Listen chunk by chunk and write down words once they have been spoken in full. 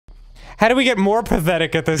How do we get more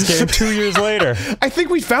pathetic at this game 2 years later? I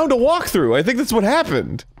think we found a walkthrough. I think that's what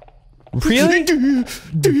happened. Really?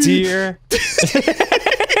 Dear.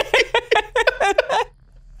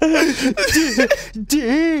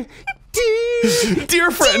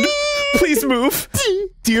 Dear friend, please move.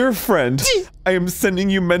 Dear friend, I am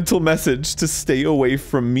sending you mental message to stay away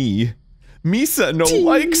from me. Misa no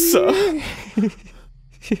likesa.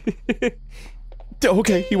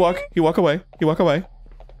 Okay, he walk away. He walk away.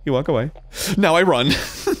 He walk away. Now I run.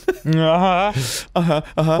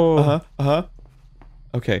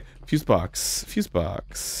 Okay, fuse box. Fuse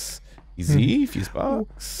box. Easy, fuse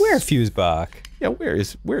box. Where fuse box? Yeah, where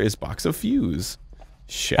is box of fuse?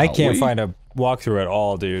 I can't find a walkthrough at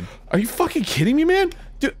all, dude. Are you fucking kidding me, man?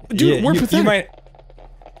 Dude, yeah, we're pathetic.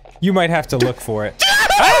 You might have to look for it.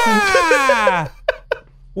 Ah!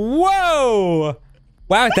 Whoa!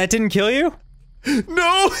 Wow, that didn't kill you?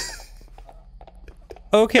 No!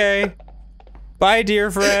 Okay. Bye,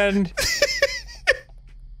 dear friend.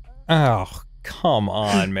 Oh, come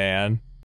on, man.